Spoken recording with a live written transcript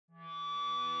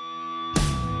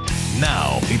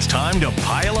It's time to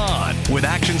pile on with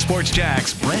Action Sports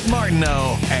Jack's Brent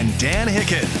Martineau and Dan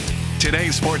Hicken.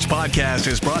 Today's sports podcast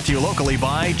is brought to you locally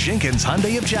by Jenkins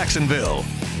Hyundai of Jacksonville.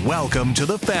 Welcome to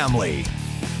the family.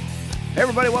 Hey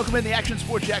everybody, welcome in the Action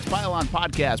Sports Jack's Pile On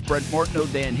podcast. Brent Martineau,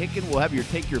 Dan Hicken. We'll have your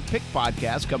Take Your Pick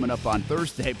podcast coming up on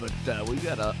Thursday, but we've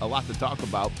got a lot to talk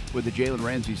about with the Jalen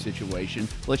Ramsey situation.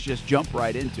 Let's just jump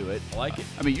right into it. I like it.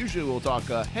 Usually we'll talk,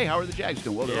 hey, how are the Jags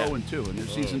doing? Well, they're 0-2, and their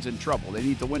season's in trouble. They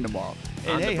need to win tomorrow.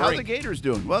 And hey, how are the Gators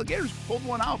doing? Well, the Gators pulled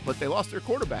one out, but they lost their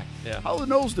quarterback. Yeah. How are the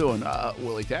Knowles doing?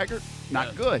 Willie Taggart,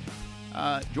 not good.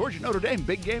 Georgia Notre Dame,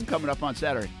 big game coming up on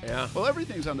Saturday. Yeah. Well,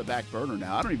 everything's on the back burner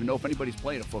now. I don't even know if anybody's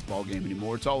playing a football game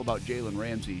anymore. It's all about Jalen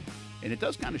Ramsey. And it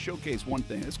does kind of showcase one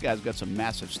thing. This guy's got some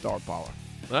massive star power.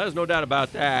 Well, there's no doubt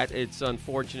about that. It's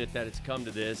unfortunate that it's come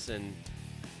to this, and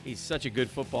he's such a good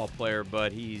football player,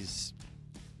 but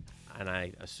and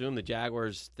I assume the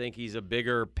Jaguars think he's a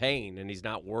bigger pain, and he's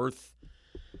not worth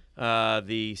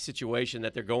the situation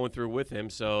that they're going through with him.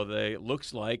 So it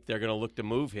looks like they're going to look to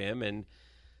move him, and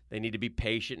they need to be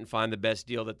patient and find the best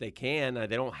deal that they can. They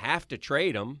don't have to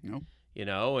trade him,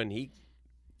 and he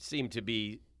seemed to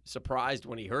be surprised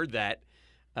when he heard that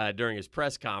during his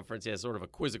press conference. He has sort of a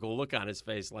quizzical look on his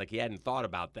face, like he hadn't thought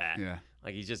about that. Yeah.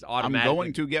 Like he's just automatically. I'm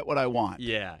going to get what I want.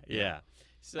 Yeah.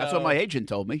 So, that's what my agent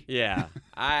told me. Yeah.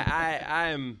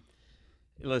 I'm.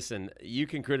 Listen, you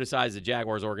can criticize the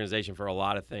Jaguars organization for a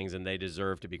lot of things, and they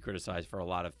deserve to be criticized for a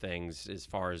lot of things as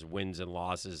far as wins and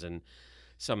losses and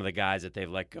some of the guys that they've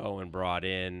let go and brought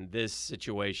in. This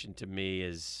situation to me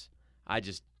is I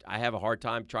have a hard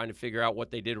time trying to figure out what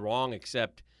they did wrong,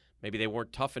 except maybe they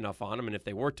weren't tough enough on him. And if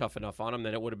they were tough enough on him,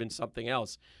 then it would have been something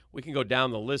else. We can go down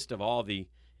the list of all the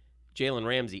Jalen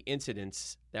Ramsey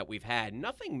incidents that we've had.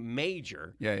 Nothing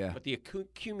major, but the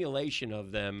accumulation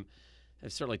of them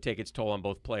has certainly taken its toll on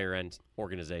both player and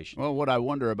organization. Well, what I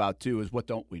wonder about, too, is what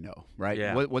don't we know, right?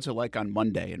 Yeah. What's it like on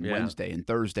Monday and Wednesday and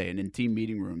Thursday and in team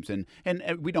meeting rooms? And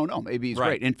we don't know. Maybe he's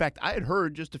great. In fact, I had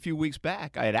heard just a few weeks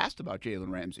back, I had asked about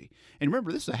Jalen Ramsey. And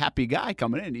remember, this is a happy guy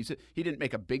coming in. He said he didn't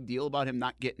make a big deal about him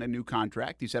not getting a new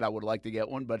contract. He said, I would like to get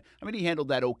one. But, he handled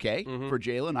that okay for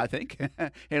Jalen, I think.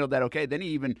 Handled that okay. Then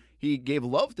he gave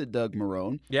love to Doug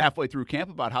Marrone halfway through camp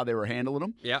about how they were handling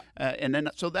him. Yeah. And then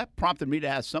so that prompted me to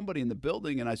ask somebody in the building,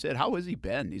 and I said, how has he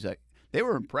been? He's like, they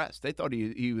were impressed. They thought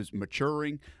he was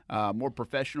maturing, more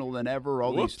professional than ever,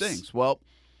 all these things. Well,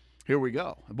 here we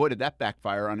go. Boy, did that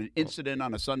backfire on an incident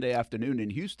on a Sunday afternoon in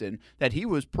Houston that he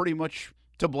was pretty much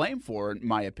to blame for, in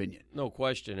my opinion. No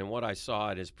question. And what I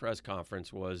saw at his press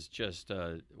conference was just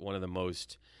one of the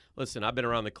most – listen, I've been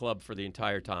around the club for the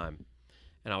entire time,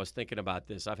 and I was thinking about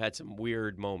this. I've had some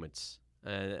weird moments,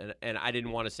 and I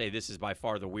didn't want to say this is by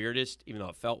far the weirdest, even though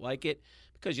it felt like it,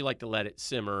 because you like to let it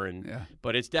simmer,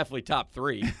 but it's definitely top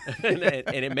three, and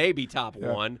it may be top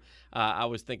one. I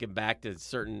was thinking back to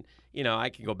certain, I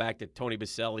can go back to Tony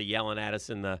Baselli yelling at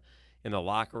us in the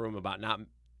locker room about not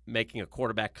making a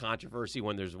quarterback controversy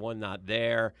when there's one not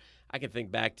there. I can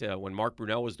think back to when Mark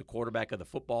Brunell was the quarterback of the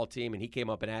football team, and he came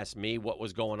up and asked me what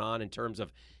was going on in terms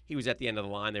of he was at the end of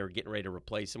the line. They were getting ready to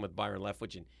replace him with Byron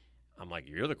Leftwich, and I'm like,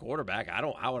 you're the quarterback.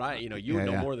 How would I, you would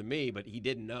know more than me, but he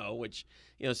didn't know, which,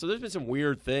 so there's been some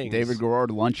weird things. David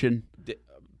Garrard luncheon.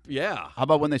 Yeah. How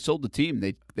about when they sold the team?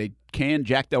 They canned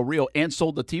Jack Del Rio and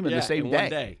sold the team in the same day. One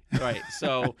day. Right.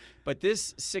 So, but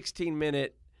this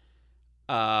 16-minute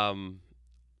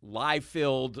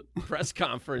live-filled press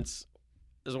conference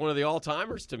is one of the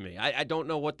all-timers to me. I don't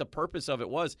know what the purpose of it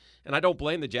was, and I don't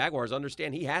blame the Jaguars.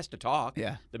 Understand he has to talk.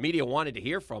 Yeah. The media wanted to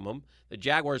hear from him. The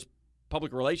Jaguars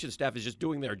public relations staff is just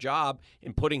doing their job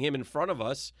in putting him in front of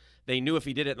us. They knew if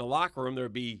he did it in the locker room, there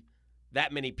would be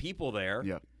that many people there.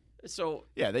 Yeah. So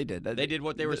they did. They did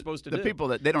what they were supposed to do. The people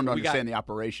that they don't understand the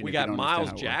operation. We got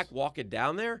Miles Jack walking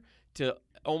down there to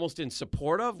almost in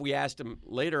support of. We asked him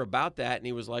later about that, and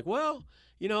he was like, "Well,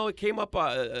 it came up.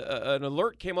 An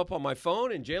alert came up on my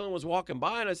phone, and Jalen was walking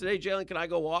by, and I said, "Hey, Jalen, can I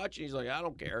go watch?" And he's like, "I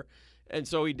don't care," and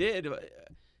so he did.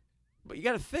 But you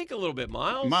got to think a little bit,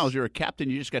 Miles. Miles, you're a captain.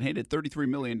 You just got handed $33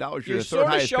 million. You're the third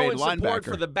highest paid linebacker. You're sort of showing support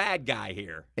for the bad guy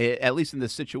here. At least in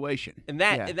this situation. And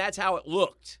that's how it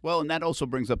looked. Well, and that also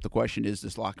brings up the question, is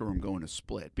this locker room going to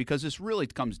split? Because this really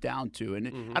comes down to,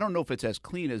 and I don't know if it's as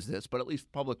clean as this, but at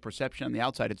least public perception on the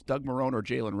outside, it's Doug Marrone or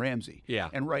Jalen Ramsey. Yeah.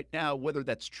 And right now, whether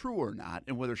that's true or not,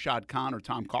 and whether Shad Khan or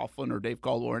Tom Coughlin or Dave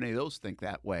Caldwell or any of those think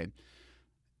that way,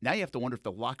 now you have to wonder if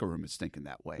the locker room is thinking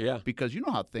that way. Yeah. Because you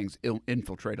know how things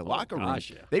infiltrate a locker room.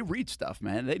 Yeah. They read stuff,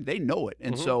 man. They know it.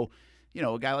 And so,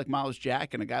 a guy like Miles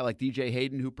Jack and a guy like DJ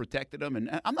Hayden who protected him,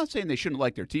 and I'm not saying they shouldn't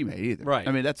like their teammate either. Right.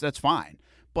 I mean, that's fine.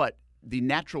 But the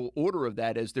natural order of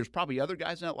that is there's probably other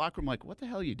guys in that locker room like, what the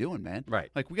hell are you doing, man? Right.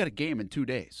 Like, we got a game in 2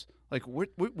 days. Like,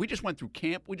 we just went through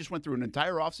camp. We just went through an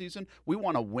entire offseason. We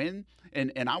want to win,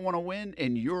 and I want to win,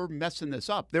 and you're messing this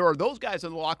up. There are those guys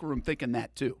in the locker room thinking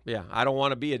that too. Yeah, I don't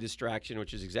want to be a distraction,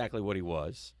 which is exactly what he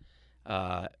was.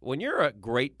 When you're a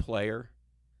great player,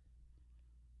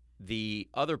 the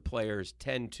other players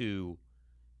tend to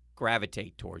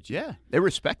gravitate towards you. Yeah, they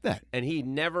respect that. And he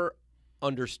never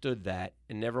understood that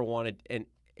and never wanted – and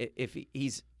if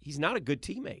he's not a good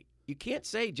teammate. You can't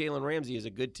say Jalen Ramsey is a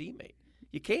good teammate.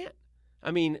 You can't. I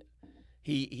mean,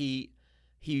 he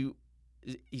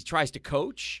tries to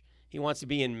coach. He wants to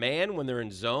be in man when they're in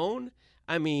zone.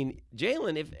 I mean,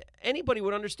 Jalen, if anybody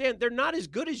would understand, they're not as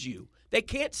good as you. They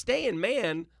can't stay in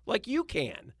man like you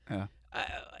can. Yeah.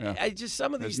 I just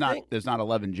some of things. There's not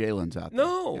 11 Jalens out there.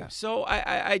 No. Yeah. So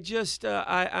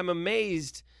I'm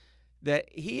amazed that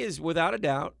he is without a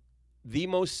doubt the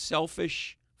most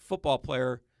selfish football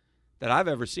player that I've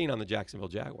ever seen on the Jacksonville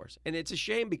Jaguars. And it's a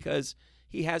shame because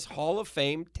he has Hall of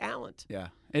Fame talent. Yeah.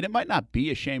 And it might not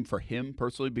be a shame for him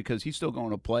personally because he's still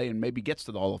going to play and maybe gets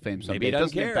to the Hall of Fame someday. Maybe it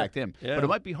doesn't impact him. Yeah. But it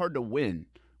might be hard to win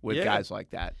with guys like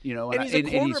that. You know, and he's a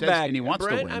quarterback, and he wants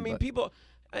Brent, to win. I mean, people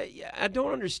I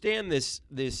don't understand this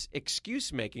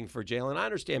excuse making for Jalen. I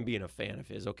understand being a fan of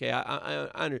his. Okay,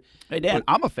 Hey Dan,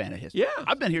 I'm a fan of his. Yeah,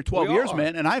 I've been here 12 years,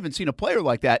 man, and I haven't seen a player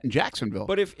like that in Jacksonville.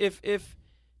 But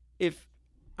if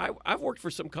I've worked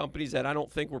for some companies that I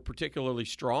don't think were particularly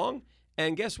strong,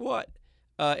 and guess what?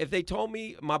 If they told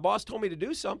me, my boss told me to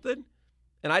do something,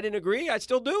 and I didn't agree, I'd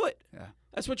still do it. Yeah,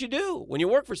 that's what you do when you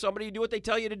work for somebody. You do what they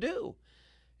tell you to do.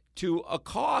 To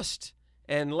accost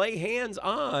and lay hands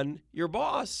on your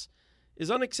boss is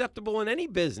unacceptable in any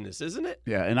business, isn't it?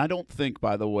 Yeah, and I don't think,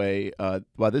 by the way,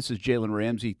 while this is Jalen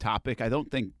Ramsey topic, I don't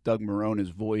think Doug Marrone is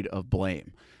void of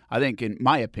blame. I think, in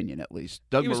my opinion at least,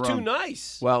 Doug Marrone was too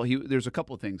nice. Well, there's a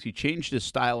couple of things. He changed his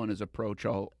style and his approach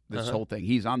this whole thing.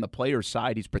 He's on the player's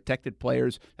side. He's protected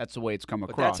players. That's the way it's come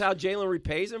across. But that's how Jalen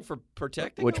repays him for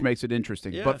protecting Which him? makes it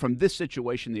interesting. Yeah. But from this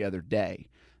situation the other day,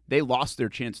 they lost their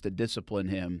chance to discipline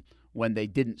him when they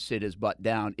didn't sit his butt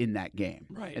down in that game.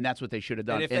 Right. And that's what they should have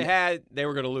done. And if they had, they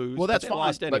were going to lose. Well, that's but they fine.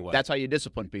 lost anyway. But that's how you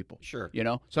discipline people. Sure. You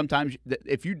know, sometimes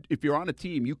if you're on a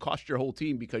team, you cost your whole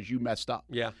team because you messed up.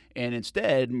 Yeah. And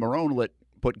instead, Marrone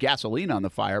put gasoline on the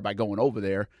fire by going over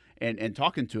there and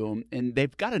talking to him. And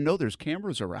they've got to know there's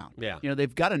cameras around. Yeah. You know,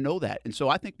 they've got to know that. And so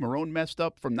I think Marrone messed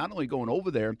up from not only going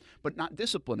over there, but not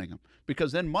disciplining him.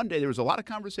 Because then Monday there was a lot of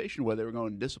conversation where they were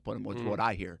going to discipline him, which is what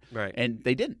I hear. Right. And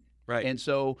they didn't. Right. And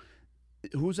so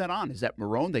who's that on? Is that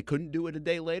Marrone? They couldn't do it a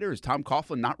day later? Is Tom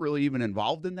Coughlin not really even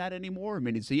involved in that anymore? I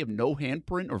mean, does he have no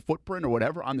handprint or footprint or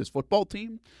whatever on this football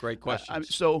team? Great question.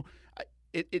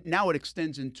 It now it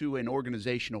extends into an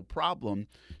organizational problem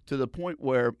to the point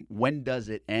where when does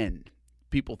it end?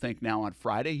 People think now on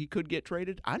Friday he could get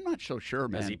traded. I'm not so sure,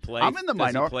 man. Does he play? I'm in the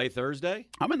Does he play Thursday?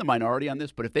 I'm in the minority on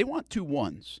this, but if they want 2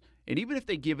 1s, and even if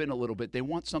they give in a little bit, they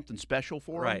want something special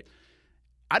for him.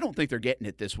 I don't think they're getting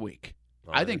it this week.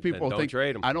 Well, I think people think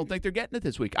trade him. I don't think they're getting it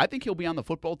this week. I think he'll be on the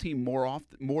football team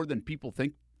more than people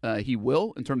think he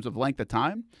will in terms of length of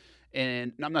time.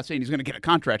 And I'm not saying he's going to get a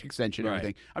contract extension or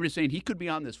anything. I'm just saying he could be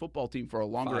on this football team for a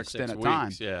longer extent of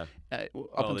time. Yeah.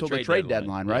 Up until the trade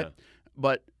deadline, right? Yeah.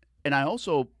 But I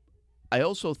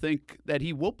also think that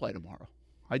he will play tomorrow.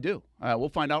 I do. We'll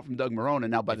find out from Doug Marrone.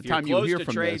 And now by the time you hear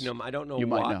from this, him, I don't know you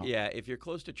why. might know. Yeah, if you're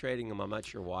close to trading him, I'm not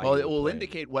sure why. Well, it will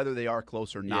indicate whether they are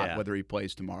close or not, whether he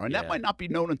plays tomorrow. And that might not be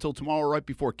known until tomorrow right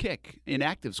before kick.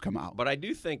 Inactives come out. But I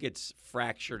do think it's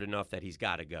fractured enough that he's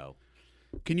got to go.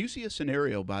 Can you see a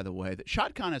scenario, by the way, that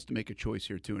Shad Khan has to make a choice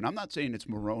here, too? And I'm not saying it's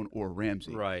Marrone or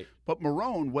Ramsey. Right. But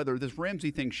Marrone, whether this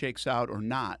Ramsey thing shakes out or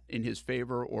not in his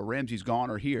favor or Ramsey's gone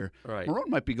or here, Marrone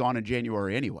might be gone in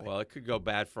January anyway. Well, it could go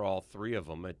bad for all three of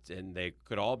them, and they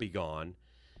could all be gone.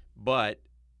 But,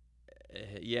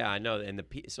 yeah, I know. And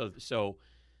so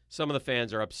some of the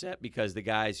fans are upset because the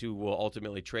guys who will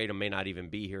ultimately trade him may not even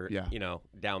be here,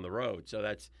 down the road. So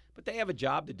but they have a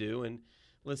job to do, and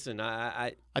listen,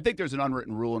 I think there's an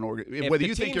unwritten rule in order. Whether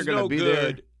you think you're going to be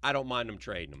there, I don't mind them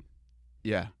trading them.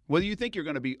 Yeah. Whether you think you're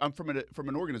going to be, from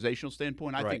an organizational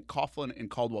standpoint, I think Coughlin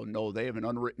and Caldwell know they have an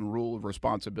unwritten rule of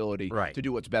responsibility to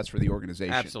do what's best for the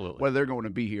organization. Absolutely. Whether they're going to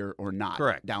be here or not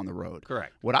down the road.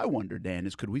 Correct. What I wonder, Dan,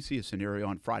 is could we see a scenario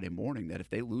on Friday morning that if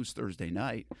they lose Thursday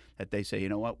night, that they say, you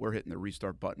know what, we're hitting the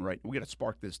restart button right. We got to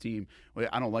spark this team.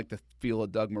 I don't like the feel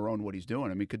of Doug Marrone, what he's doing.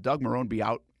 I mean, could Doug Marrone be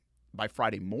out by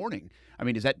Friday morning? I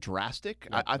mean, is that drastic?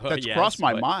 That's crossed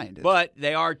my mind. But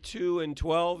they are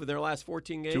 2-12 in their last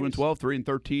 14 games. 2-12,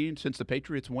 3-13 since the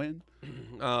Patriots win.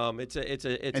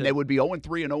 And they would be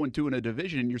 0-3 and 0-2 in a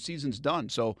division, and your season's done.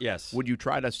 So yes. Would you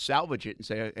try to salvage it and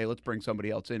say, hey, let's bring somebody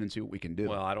else in and see what we can do?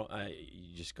 Well,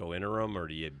 you just go interim, or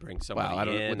do you bring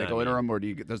somebody in? Would they go interim, or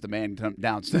does the man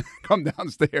come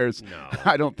downstairs? No.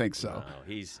 I don't think so. No,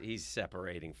 he's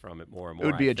separating from it more and more.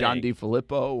 It would be a John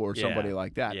DeFilippo or somebody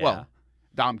like that. Yeah. Well,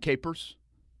 Dom Capers.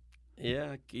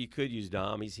 Yeah, you could use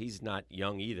Dom. He's not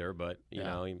young either, but you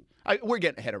know. We're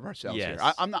getting ahead of ourselves yes.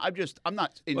 here. I'm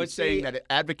not saying that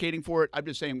advocating for it. I'm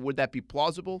just saying, would that be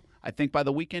plausible? I think by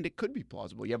the weekend it could be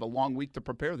plausible. You have a long week to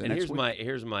prepare. Next week.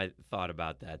 Here's my thought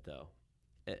about that though,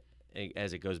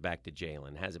 as it goes back to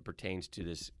Jalen, as it pertains to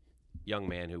this young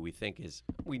man who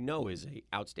we know is a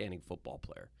outstanding football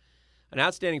player, an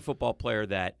outstanding football player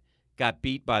that got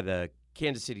beat by the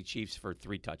Kansas City Chiefs for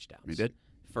 3 touchdowns. He did.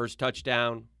 First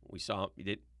touchdown, we saw him. He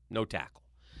did no tackle.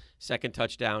 Second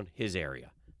touchdown, his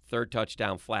area. Third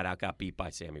touchdown, flat out got beat by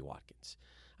Sammy Watkins.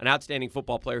 An outstanding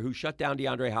football player who shut down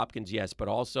DeAndre Hopkins, yes, but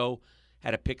also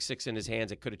had a pick 6 in his hands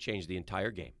that could have changed the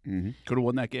entire game. Mm-hmm. Could have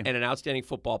won that game. And an outstanding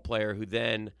football player who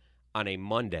then, on a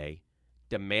Monday,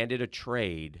 demanded a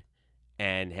trade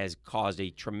and has caused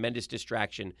a tremendous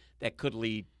distraction that could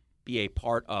be a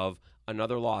part of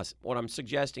another loss. What I'm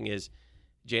suggesting is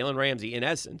Jalen Ramsey, in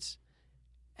essence,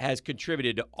 has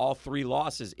contributed to all 3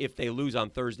 losses if they lose on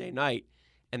Thursday night,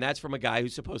 and that's from a guy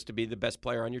who's supposed to be the best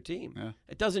player on your team. Yeah.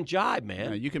 It doesn't jibe,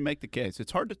 man. Yeah, you can make the case.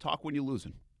 It's hard to talk when you're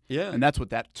losing. Yeah. And that's what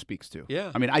that speaks to.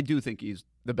 Yeah. I mean, I do think he's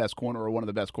the best corner or one of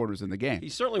the best corners in the game.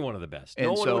 He's certainly one of the best.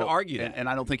 No one would argue that. And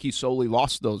I don't think he solely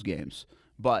lost those games.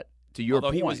 But to your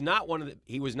point, he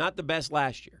was not the best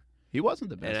last year. He wasn't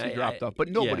the best. He dropped off. But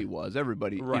nobody was.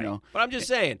 Everybody, right. But I'm just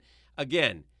saying,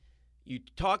 again, you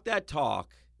talk that talk,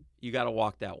 you got to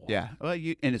walk that walk. Yeah, well,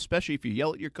 and especially if you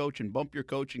yell at your coach and bump your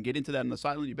coach and get into that on the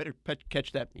sideline, you better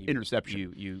catch that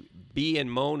interception. You be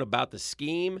and moan about the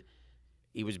scheme.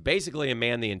 He was basically a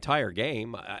man the entire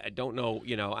game. I don't know.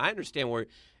 I understand where,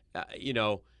 he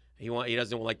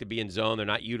doesn't like to be in zone. They're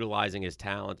not utilizing his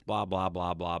talents. Blah blah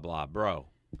blah blah blah. Bro,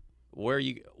 where are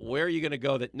you going to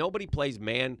go? That nobody plays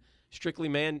strictly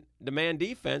man-to-man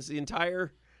defense the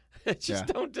entire.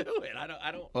 Don't do it.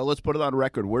 I don't. Well, let's put it on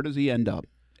record. Where does he end up?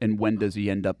 And when does he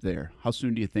end up there? How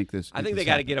soon do you think this? I think they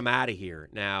got to get him out of here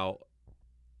now.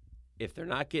 If they're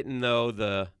not getting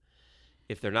you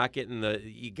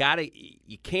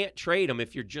can't trade him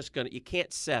if you're just you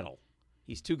can't settle.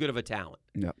 He's too good of a talent.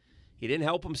 Yep. He didn't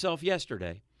help himself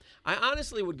yesterday. I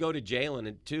honestly would go to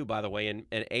Jalen too, by the way, an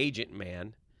agent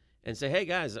man, and say, hey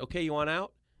guys, okay, you want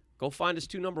out? Go find us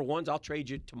 2 number 1s. I'll trade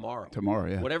you tomorrow.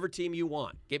 Tomorrow, yeah. Whatever team you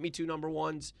want. Get me 2 number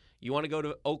 1s. You want to go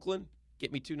to Oakland?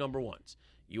 Get me 2 number 1s.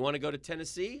 You want to go to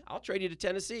Tennessee? I'll trade you to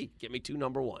Tennessee. Get me 2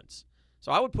 number 1s.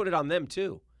 So I would put it on them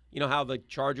too. You know how the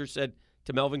Chargers said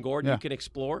to Melvin Gordon, you can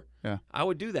explore? Yeah. I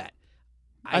would do that.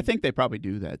 I think they probably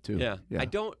do that too. Yeah.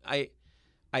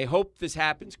 I hope this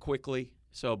happens quickly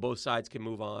so both sides can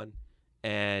move on.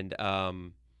 And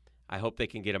I hope they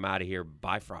can get him out of here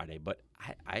by Friday. But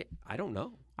I don't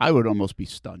know. I would almost be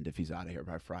stunned if he's out of here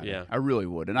by Friday. Yeah. I really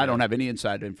would. And I don't have any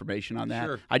inside information on that.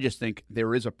 Sure. I just think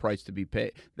there is a price to be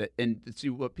paid. And see,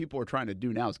 what people are trying to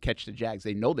do now is catch the Jags.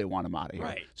 They know they want him out of here.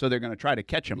 Right. So they're going to try to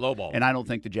catch him. Lowball. And I don't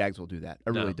think the Jags will do that. I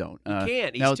really don't. He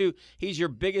can't. He's your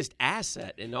biggest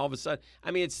asset. And all of a sudden, I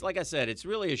mean, it's like I said, it's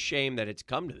really a shame that it's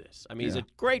come to this. I mean, he's a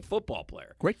great football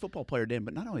player. Great football player, Dan.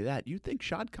 But not only that, you think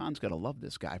Shad Khan's got to love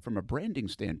this guy from a branding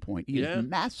standpoint. He is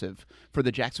massive for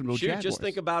the Jacksonville Jaguars. Just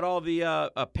think about all the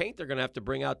paint they're going to have to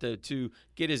bring out to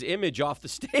get his image off the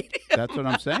stadium. That's what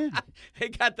I'm saying. They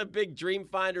got the big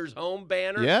Dreamfinders home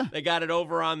banner. Yeah. They got it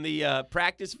over on the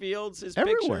practice fields. His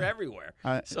picture everywhere.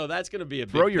 So that's going to be a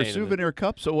big throw your souvenir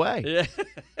cups away. Yeah.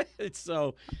 It's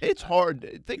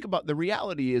hard. Think about the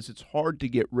reality is it's hard to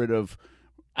get rid of.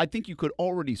 I think you could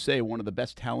already say one of the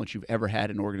best talents you've ever had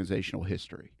in organizational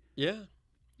history. Yeah.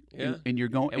 Yeah. And you're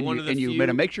going and you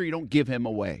better make sure you don't give him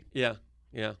away. Yeah.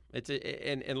 Yeah.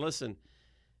 And listen,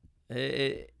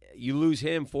 you lose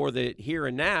him for the here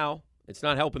and now. It's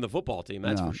not helping the football team,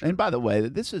 that's for sure. And by the way,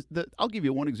 I'll give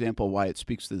you one example of why it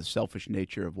speaks to the selfish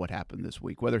nature of what happened this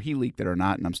week, whether he leaked it or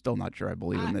not, and I'm still not sure I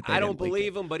believe him. I don't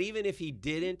believe him, but even if he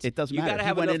didn't, it doesn't matter. You got to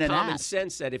have enough common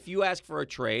sense that if you ask for a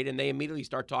trade and they immediately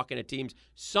start talking to teams,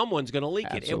 someone's going to leak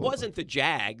it. It wasn't the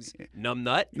Jags,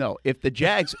 numbnut. No, if the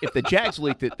Jags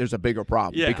leaked it, there's a bigger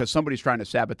problem because somebody's trying to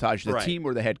sabotage the team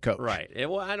or the head coach. Right.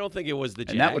 Well, I don't think it was the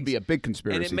Jags. And that would be a big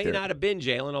conspiracy. And it may not have been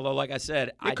Jalen, although, like I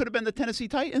said, it could have been the Tennessee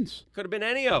Titans. Could have been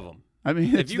any of them. I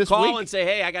mean, if you call and say,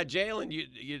 "Hey, I got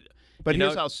Jalen," But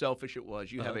here's how selfish it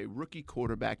was. You have a rookie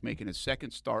quarterback making his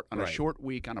second start on a short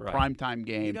week on a primetime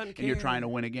game, and you're trying to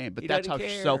win a game. But that's how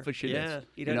selfish it is.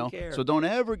 He doesn't care. So don't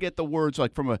ever get the words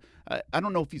like from I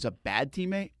don't know if he's a bad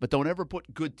teammate, but don't ever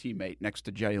put good teammate next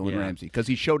to Jalen Ramsey because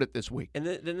he showed it this week. And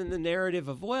then the narrative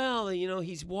of, well,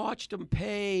 he's watched him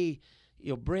pay,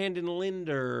 Brandon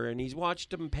Linder, and he's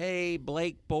watched him pay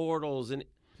Blake Bortles, and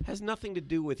has nothing to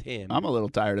do with him. I'm a little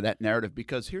tired of that narrative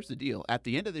because here's the deal. At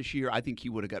the end of this year, I think he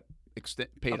would have got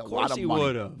paid a lot of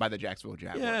money by the Jacksonville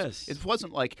Jaguars. Yes. It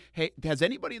wasn't like, hey, has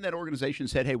anybody in that organization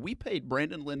said, hey, we paid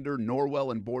Brandon Linder,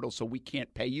 Norwell, and Bortles, so we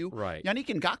can't pay you? Right. Yannick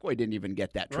Ngakoue didn't even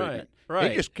get that treatment. Right.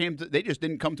 They just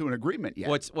didn't come to an agreement yet.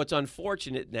 What's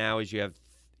unfortunate now is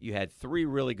you had 3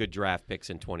 really good draft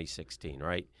picks in 2016,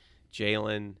 right?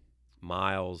 Jalen,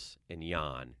 Miles, and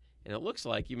Jan. And it looks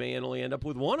like you may only end up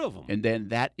with one of them. And then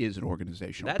that is an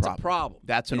organizational problem. That's a problem.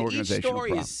 That's an organizational problem.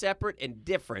 Each story is separate and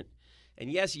different.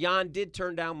 And yes, Jan did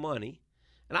turn down money.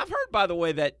 And I've heard, by the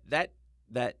way, that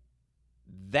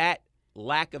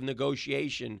lack of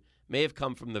negotiation may have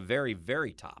come from the very,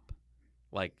 very top.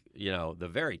 Like, the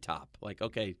very top. Like,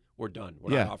 okay, we're done.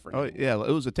 We're not offering anymore. Yeah,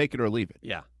 it was a take it or leave it.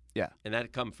 Yeah. Yeah. And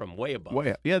that come from way above.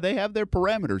 Way up. Yeah, they have their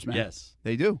parameters, man. Yes.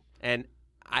 They do. And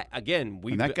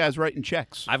and that guy's writing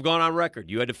checks. I've gone on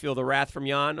record. You had to feel the wrath from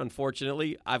Jan,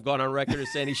 unfortunately. I've gone on record as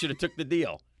saying he should have took the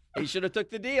deal. He should have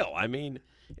took the deal. I mean,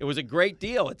 it was a great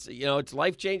deal. It's it's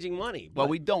life-changing money. Well,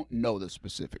 we don't know the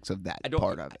specifics of that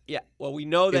part of it. Yeah. Well, we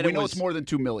know that it's more than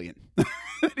 $2 million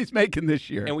that he's making this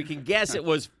year. And we can guess it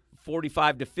was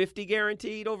 45 to 50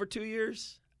 guaranteed over 2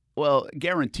 years. Well,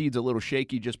 guaranteed's a little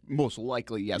shaky. Just most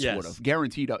likely, yes. Would have.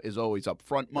 Guaranteed is always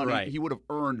upfront money. Right. He would have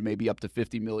earned maybe up to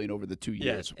 $50 million over the 2 years.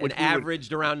 Yes, and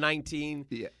averaged around 19.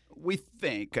 Yeah, we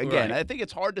think. Again, right. I think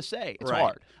it's hard to say. It's right.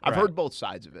 hard. I've heard both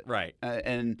sides of it. Right.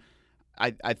 And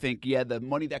I think, the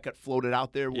money that got floated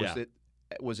out there,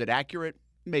 was it accurate?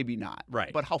 Maybe not.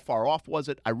 Right. But how far off was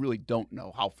it? I really don't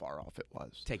know how far off it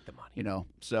was. Take the money.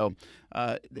 So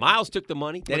Miles took the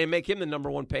money. They didn't make him the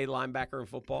number 1 paid linebacker in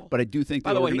football. But I do think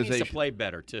by the way, organization, he needs to play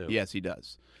better too. Yes, he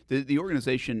does. The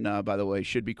organization, by the way,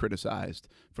 should be criticized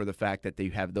for the fact that they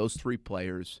have those 3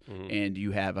 players, and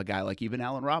you have a guy like even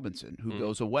Allen Robinson who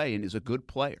goes away and is a good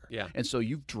player. Yeah. And so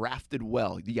you've drafted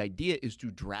well. The idea is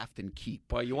to draft and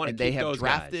keep. Well, you want to keep those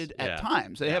guys. And they have drafted at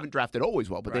times. They haven't drafted always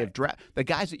well, but they have the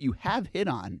guys that you have hit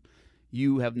on.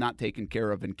 You have not taken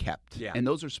care of and kept. Yeah. And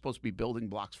those are supposed to be building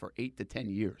blocks for 8 to 10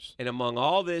 years. And among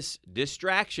all this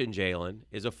distraction, Jalen,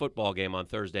 is a football game on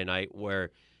Thursday night where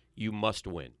you must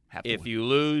win. If you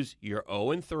lose, you're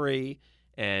 0-3,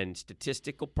 and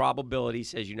statistical probability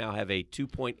says you now have a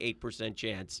 2.8%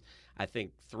 chance. I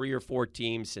think 3 or 4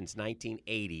 teams since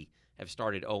 1980 have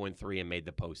started 0-3 and made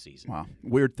the postseason. Wow.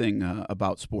 Weird thing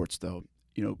about sports, though.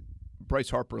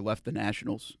 Bryce Harper left the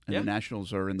Nationals, and the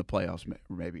Nationals are in the playoffs,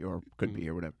 maybe, or could be,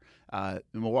 or whatever. The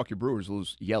Milwaukee Brewers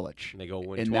lose Yelich. And they go win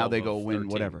 12 and now they go win 13.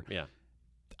 whatever. Yeah.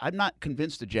 I'm not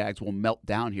convinced the Jags will melt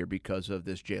down here because of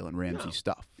this Jalen Ramsey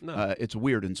stuff. No. It's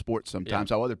weird in sports sometimes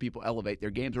how other people elevate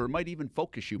their games, or it might even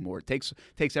focus you more. It takes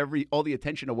all the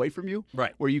attention away from you,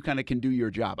 right? Where you kind of can do your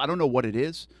job. I don't know what it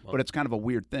is, but it's kind of a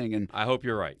weird thing. And I hope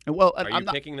you're right. And well, are you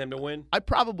picking them to win? I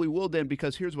probably will, Dan,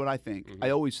 because here's what I think.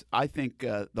 I think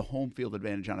the home field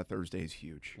advantage on a Thursday is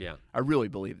huge. Yeah, I really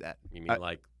believe that. You mean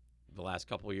like the last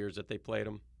couple of years that they played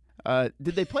them?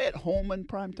 Did they play at home in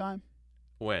prime time?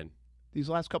 When? These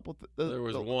last couple, there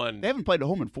was one. They haven't played at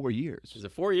home in 4 years. Is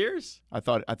it 4 years? I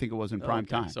think it was in prime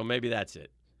time. So maybe that's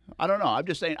it. I don't know. I'm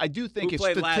just saying. I do think it's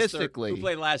statistically. Who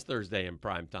played last Thursday in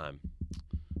prime time?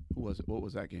 Who was it? What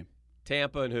was that game?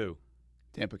 Tampa and who?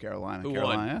 Tampa, Carolina. Who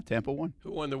Carolina. won? Yeah, Tampa won.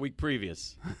 Who won the week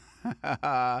previous?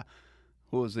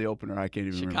 Who was the opener? I can't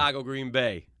even remember. Chicago, Green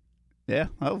Bay. Yeah,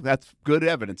 well, that's good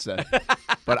evidence then.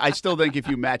 But I still think if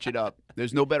you match it up,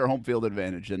 there's no better home field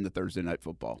advantage than the Thursday night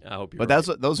football. I hope you're right.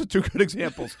 But those are 2 good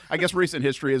examples. I guess recent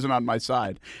history isn't on my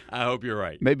side. I hope you're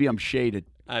right. Maybe I'm jaded.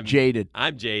 I'm jaded.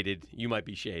 You might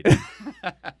be shaded.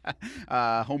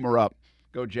 Homer up.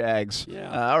 Go Jags.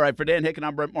 Yeah. All right, for Dan Hicken,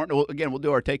 I'm Brent Martin. We'll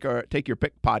do our Take Your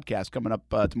Pick podcast coming up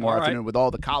tomorrow afternoon with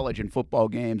all the college and football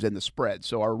games and the spread.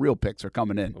 So our real picks are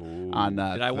coming in on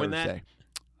Thursday. Did I win that?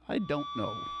 I don't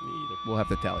know. Me either. We'll have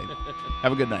to tell you.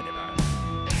 Have a good night, everybody.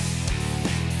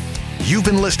 You've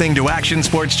been listening to Action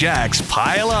Sports Jax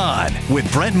Pile On with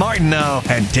Brent Martineau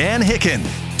and Dan Hicken.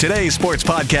 Today's sports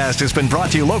podcast has been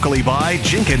brought to you locally by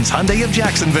Jenkins Hyundai of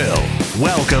Jacksonville.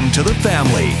 Welcome to the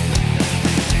family.